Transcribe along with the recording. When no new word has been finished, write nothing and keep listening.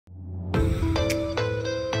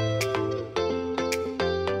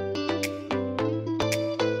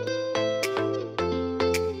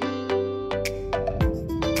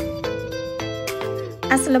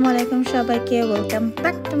আসসালামু আলাইকুম সবাইকে, welcome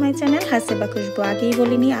back to my channel হাসিবা খুশবু। আগেই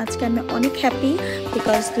বলিনি আজকে আমি অনেক হ্যাপি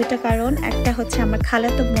বিকজ দুইটা কারণ। একটা হচ্ছে আমার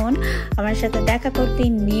খালাতো বোন আমার সাথে দেখা করতে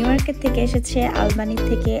নিউ ইয়র্কের থেকে এসেছে, আলবানি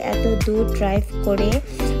থেকে এত দূর ড্রাইভ করে।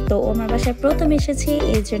 তো ও আমার বাসায় প্রথম এসেছে,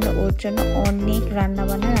 এই জন্য ওর জন্য অনেক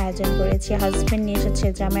রান্নাবান্নার আয়োজন করেছি। হাজব্যান্ড নিয়ে এসেছে,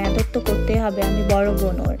 জামাই আদর তো করতেই হবে, আমি বড়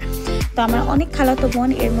বোন ওর। তো আমার অনেক খালাতো বোন,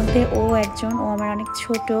 এর মধ্যে ও একজন, ও আমার অনেক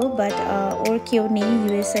ছোট, বাট ওর কেউ নেই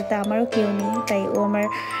ইউএসএতে, আমারও কেউ নেই। তাই ও আমার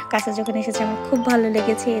কাছে যখন এসেছে আমার খুব ভালো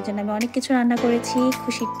লেগেছে, এই জন্য আমি অনেক কিছু রান্না করেছি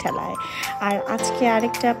খুশির ঠেলায়। আর আজকে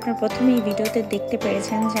আরেকটা আপনার প্রথমে এই ভিডিওতে দেখতে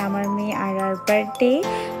পেরেছেন যে আমার মেয়ে আয়রার বার্থডে।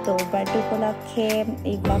 তো বার্থডে উপলক্ষে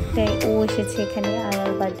এই ব্লগটায় ও এসেছে এখানে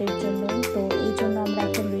আয়রার বার্থডের জন্য। তো এই জন্য আমরা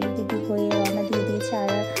এখন রেডি হয়ে রওনা দিয়ে দিয়েছি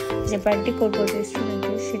আয়রার যে বার্থডে করবো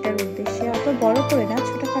রেস্টুরেন্টে, সেটার উদ্দেশ্যে। অত বড় করে না,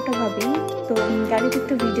 ছোটোখাটোভাবেই। তো গাড়িতে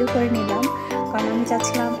একটু ভিডিও করে নিলাম, কারণ আমি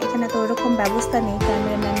চাচ্ছিলাম এখানে তো ওরকম ব্যবস্থা নেই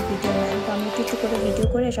ক্যামেরাম্যান, ভিডিও ম্যান। তো আমি একটু করে ভিডিও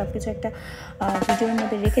করে সব কিছু একটা ভিডিওর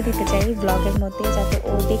মধ্যে রেখে দিতে চাই, ব্লগের মধ্যে, যাতে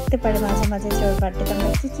ও দেখতে পারে মাঝে মাঝে যে ওর বার্থডেতে আমরা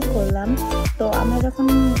কী কী করলাম। তো আমরা যখন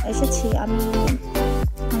এসেছি,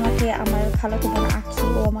 আমাকে আমার খালাতো বোন আঁকি,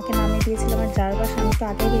 ও আমাকে নামিয়ে দিয়েছিল আমার যার বাসা। আমি তো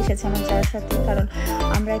আগেই এসেছি আমার যার সাথে, কারণ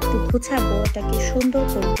আমরা একটু গুছাবো, ওটাকে সুন্দর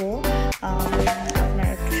করবো, আপনার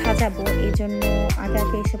একটু সাজাবো, এই জন্য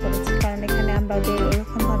আগে এসে পড়েছি। কারণ এখানে আমাদের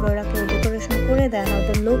ওরকমভাবে ওরা কেউ ডেকোরেশন করে দেয় না,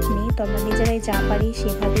 ওদের লোক নেই। তো আমরা নিজেরাই যা পারি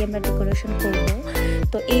সেভাবেই আমরা ডেকোরেশন করব।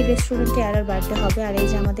 তো এই রেস্টুরেন্টে আরও বার্থডে হবে, আর এই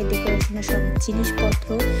যে আমাদের ডেকোরেশনের সব জিনিসপত্র।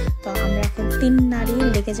 তো আমরা এখন 3 নারী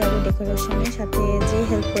লেগে যাবো ডেকোরেশনের সাথে। যে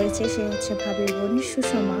হেল্প করেছে সে হচ্ছে ভাবির বোন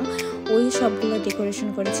সুষমা, ওই সবগুলো ডেকোরেশন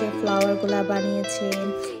করেছে, ফ্লাওয়ারগুলো বানিয়েছে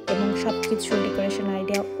এবং সব কিছু ডেকোরেশন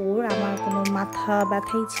আইডিয়া ওর। আমার কোনো মাথা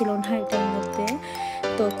ব্যথাই ছিল না এটার মধ্যে।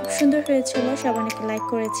 তো খুব সুন্দর হয়েছিল, সব অনেকে লাইক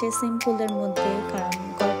করেছে সিম্পলের মধ্যে, কারণ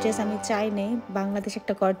গর্জিয়াস আমি চাই নেই। বাংলাদেশে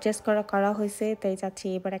একটা গর্জিয়াস করা হয়েছে, তাই চাচ্ছি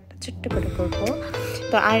এবার একটা ছোট্ট করে করবো।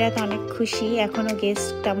 তো আয়রা তো অনেক খুশি, এখনও গেস্ট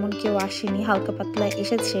তেমন কেউ আসেনি, হালকা পাতলা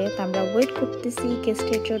এসেছে। তো আমরা ওয়েট করতেছি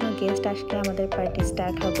গেস্টের জন্য, গেস্ট আসলে আমাদের পার্টি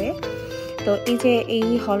স্টার্ট হবে। তো এই যে এই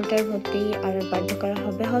হলটার মধ্যেই আর বার্থডে করা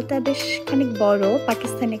হবে। হলটা বেশ খানিক বড়,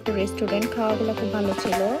 পাকিস্তানি একটা রেস্টুরেন্ট, খাওয়াগুলো খুব ভালো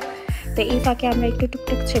ছিল। তো এই ফাঁকে আমরা একটু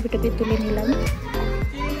টুকটাক ছবি টবি তুলে নিলাম।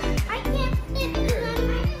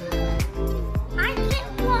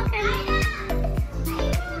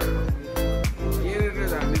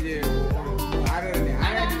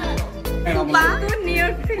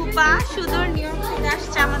 সুদূর নিউ ইয়র্ক থেকে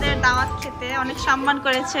আসছে আমাদের দাওয়াত খেতে, অনেক সম্মান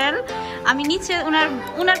করেছেন। আমি নিচে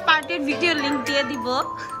উনার পার্টির ভিডিও লিংক দিয়ে দিব।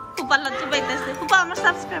 ফুপা লজ্জা পাইতেছে, ফুপা আমার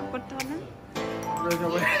সাবস্ক্রাইব করতে হবে,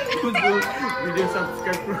 ভিডিও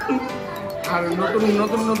সাবস্ক্রাইব করুন আর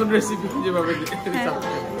নতুন রেসিপি খুঁজে পাবেন।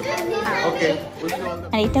 ওকে,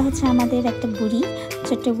 আর এটা হচ্ছে আমাদের একটা বুড়ি,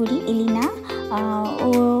 ছোট্ট বুড়ি এলিনা। ও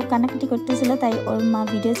কানাকাটি করতেছিল, তাই ওর মা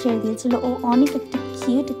ভিডিও ছেড়ে দিয়েছিল। ও অনেক একটা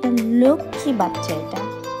কিউট একটা লক্ষ্মী বাচ্চা এটা।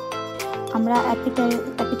 আমরা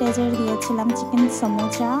অ্যাপিটাইজার দিয়েছিলাম চিকেন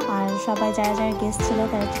সমোসা, আর সবাই যারা যারা গেস্ট ছিল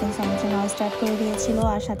তারা চিকেন সমোসা নেওয়া স্টার্ট করে দিয়েছিল।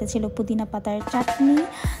 আর সাথে ছিল পুদিনা পাতার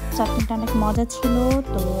চাটনিটা অনেক মজা ছিল।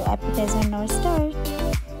 তো অ্যাপিটাইজার নেওয়া স্টার্ট।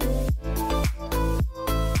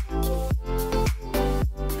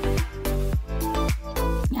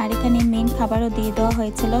 আর এখানে মেন খাবারও দিয়ে দেওয়া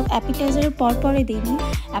হয়েছিল, অ্যাপিটাইজারের পরপরে দিইনি।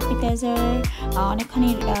 অ্যাপিটাইজার অনেকখানি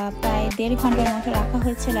প্রায় 1.5 ঘন্টার মতো রাখা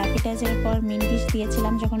হয়েছিল। অ্যাপিটাইজারের পর মেন ডিশ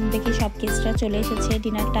দিয়েছিলাম। যখন দেখি সব গেস্টরা চলে এসেছে,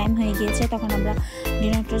 ডিনার টাইম হয়ে গিয়েছে, তখন আমরা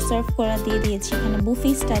ডিনারটা সার্ভ করা দিয়ে দিয়েছি। এখানে বুফে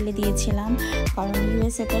স্টাইলে দিয়েছিলাম, কারণ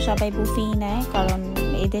ইউএসএ তো সবাই বুফেই নেয়, কারণ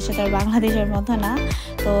এই দেশে তো আর বাংলাদেশের মতো না।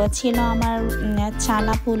 তো ছিল আমার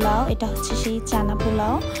চানা পোলাও, এটা হচ্ছে সেই চানা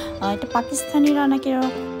পোলাও, এটা পাকিস্তানিরা অনেকে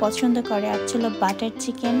পছন্দ করে। আর ছিল বাটার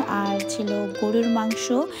চিকেন, আর ছিল গরুর মাংস,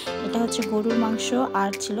 এটা হচ্ছে গরুর মাংস,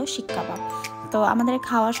 আর ছিল শিক কাবাব। তো আমাদের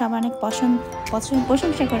খাওয়া সব অনেক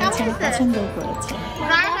প্রশংসা করেছে, পছন্দও করেছে।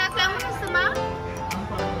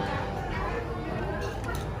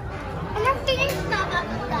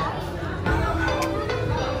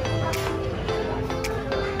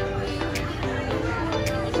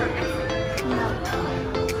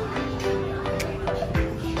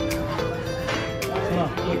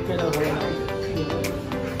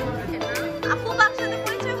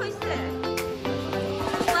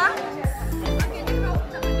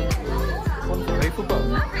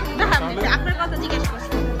 আপনার কথা জিজ্ঞেস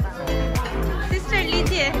করছি, সিস্টার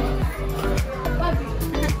লিজিয়ে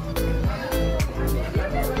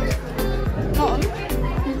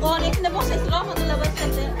এখানে বসেছিল আমাদের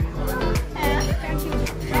সাথে।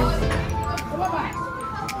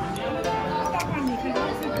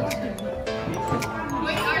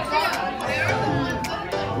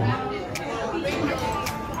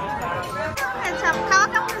 আচ্ছা, খাওয়া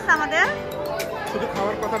কেমন হচ্ছে আমাদের? শুধু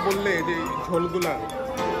খাওয়ার কথা বললে যে ঝোলগুলা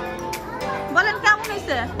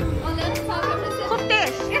হয়েছে? খুব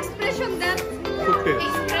টেস্ট। খুব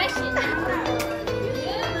টেস্ট।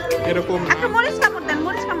 এরকম একটা মরিচ কামড় দেন,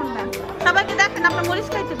 মরিচ কামড় দেন। সবাইকে দেখেন আপনারা মরিচ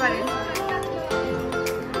খাইতে পারেন।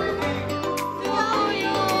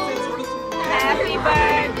 Happy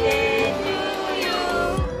birthday to you,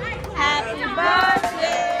 happy birthday.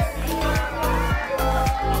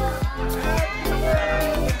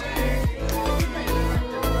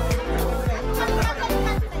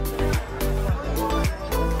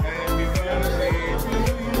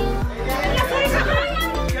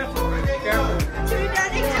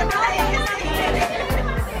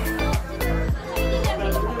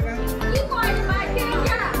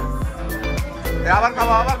 আবার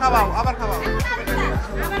খাওয়াও, আবার খাওয়াও, আবার খাওয়াও।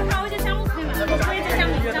 আবার খাও যে চামচ দিবা, ওই যে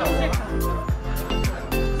চামচ চামচ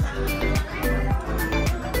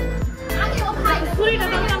আগে ও ভাই ছুরিটা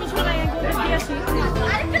দাও আমি সবাই গোল দিয়ে আসি।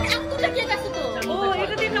 আরেকটা আত্তুটা কে গেছে তো? ও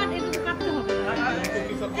এটা দিয়ে কাট, এটা তো কাটতে হবে।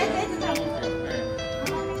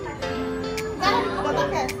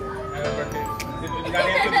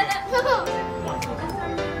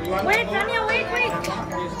 Wait, Tanya, wait.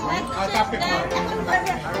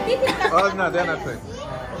 Oh no, they're not playing.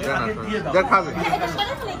 They're not playing. They're cousin.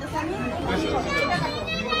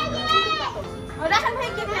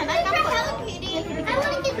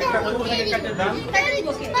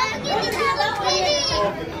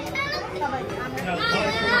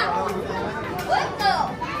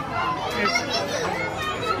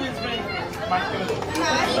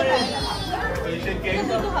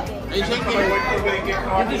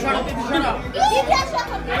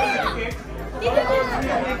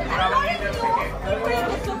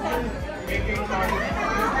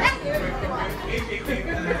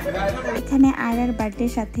 এখানে আয়রার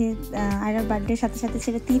বার্থডের সাথে সাথে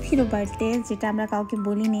ছিল তিথিরও বার্থডে, যেটা আমরা কাউকে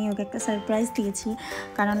বলিনি। ওকে একটা সারপ্রাইজ দিয়েছি,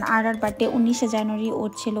 কারণ আয়রার বার্থডে 19শে জানুয়ারি,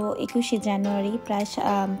 ওর ছিল 21শে জানুয়ারি, প্রায়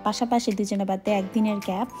পাশাপাশি দুজনের বার্থডে একদিনের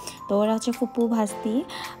গ্যাপ। তো ওরা হচ্ছে ফুপু ভাস্তি,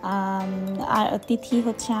 আর তিথি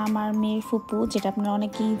হচ্ছে আমার মেয়ের ফুপু, যেটা আপনারা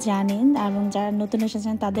অনেকেই জানেন, এবং যারা নতুন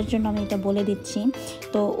এসেছেন তাদের জন্য আমি এটা বলে দিচ্ছি।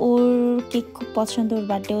 তো ওর কেক খুব পছন্দ, ওর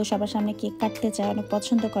বার্থডে ও সবার সামনে কেক কাটতে চায়, অনেক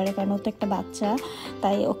পছন্দ করে, কারণ ও তো একটা বাচ্চা,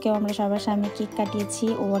 তাই ওকেও আমরা সবার সামনে কেক কাটিয়েছি।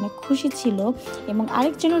 ও অনেক খুশি ছিল। এবং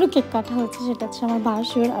আরেকজনেরও কেক কাটা হচ্ছে, সেটা হচ্ছে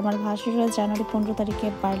আমার ভাসুরের জানুয়ারি 15 তারিখে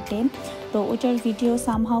বার্থডে। তো ওইটার ভিডিও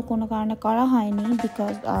সামহাও কোনো কারণে করা হয়নি,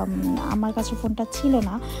 বিকজ আমার কাছে ফোনটা ছিল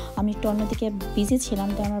না, আমি একটু অন্যদিকে বিজি ছিলাম।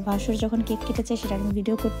 তো আমার ভাসুর যখন কেক কেটেছে সেটা আমি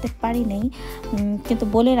ভিডিও করতে পারি নাই, কিন্তু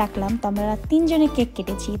বলে রাখলাম। তো আমরা 3 জনে কেক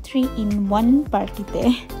কেটেছি 3 in 1 পার্টিতে।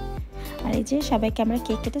 আর এই যে সবাইকে আমরা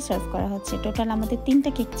কেক কেটে সার্ভ করা হচ্ছে। টোটাল আমাদের 3টা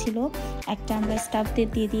কেক ছিল, একটা আমরা স্টাফদের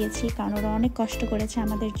দিয়ে দিয়েছি, কারণ ওরা অনেক কষ্ট করেছে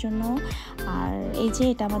আমাদের জন্য। আর এই যে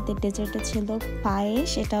এটা আমাদের ডেজার্টে ছিল পায়েস,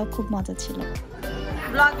 এটাও খুব মজা ছিল।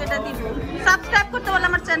 ব্লগ এটা দিব, সাবস্ক্রাইব করতে বল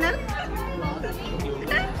আমার চ্যানেল।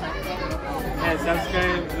 হ্যাঁ,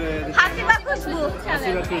 সাবস্ক্রাইব। হাসিবা খুশবু,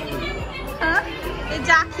 হ্যাঁ এই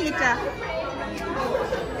জাকি এটা।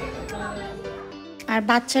 আর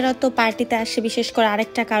বাচ্চারা তো পার্টিতে আসে বিশেষ করে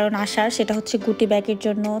আরেকটা কারণ আসার, সেটা হচ্ছে গুটি ব্যাগের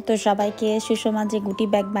জন্য। তো সবাইকে সুষমা যে গুটি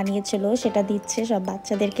ব্যাগ বানিয়েছিল সেটা দিচ্ছে সব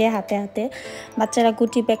বাচ্চাদেরকে হাতে হাতে। বাচ্চারা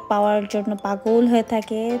গুটি ব্যাগ পাওয়ার জন্য পাগল হয়ে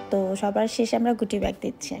থাকে। তো সবার শেষে আমরা গুটি ব্যাগ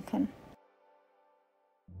দিচ্ছি এখন।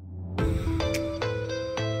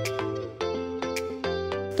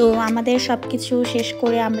 তো আমাদের সব কিছু শেষ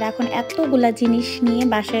করে আমরা এখন এতগুলা জিনিস নিয়ে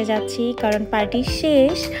বাসায় যাচ্ছি, কারণ পার্টি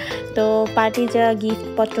শেষ। তো পার্টি যা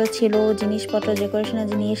গিফটপত্র ছিল, জিনিসপত্র, ডেকোরেশনের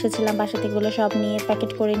যে নিয়ে এসেছিলাম বাসা থেকে, এগুলো সব নিয়ে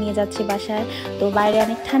প্যাকেট করে নিয়ে যাচ্ছি বাসায়। তো বাইরে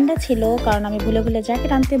অনেক ঠান্ডা ছিল, কারণ আমি ভুলে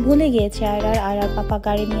জ্যাকেট আনতে ভুলে গিয়েছি। আর পাপা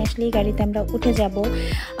গাড়ি নিয়ে আসলেই গাড়িতে আমরা উঠে যাব।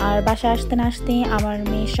 আর বাসায় আসতে না আসতেই আমার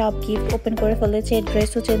মেয়ে সব গিফট ওপেন করে ফেলেছে,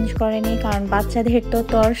 ড্রেসও চেঞ্জ করেনি, কারণ বাচ্চাদের তো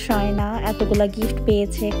তর্স হয় না, এতগুলো গিফট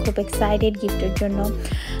পেয়েছে, খুব এক্সাইটেড গিফটের জন্য।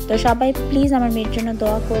 তো সবাই প্লিজ আমার মেয়ের জন্য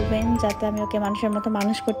দোয়া করবেন, যাতে আমি ওকে মানুষের মতো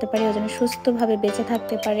মানুষ করতে পারি, ও যেন সুস্থভাবে বেঁচে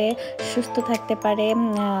থাকতে পারে, সুস্থ থাকতে পারে।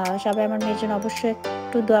 সবাই আমার মেয়ের জন্য অবশ্যই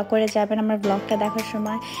একটু দোয়া করে যাবেন আমার ব্লগটা দেখার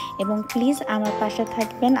সময়, এবং প্লিজ আমার পাশে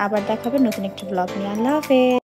থাকবেন। আবার দেখাবেন নতুন একটি ব্লগ নিয়ে। আল্লাহ হাফেজ।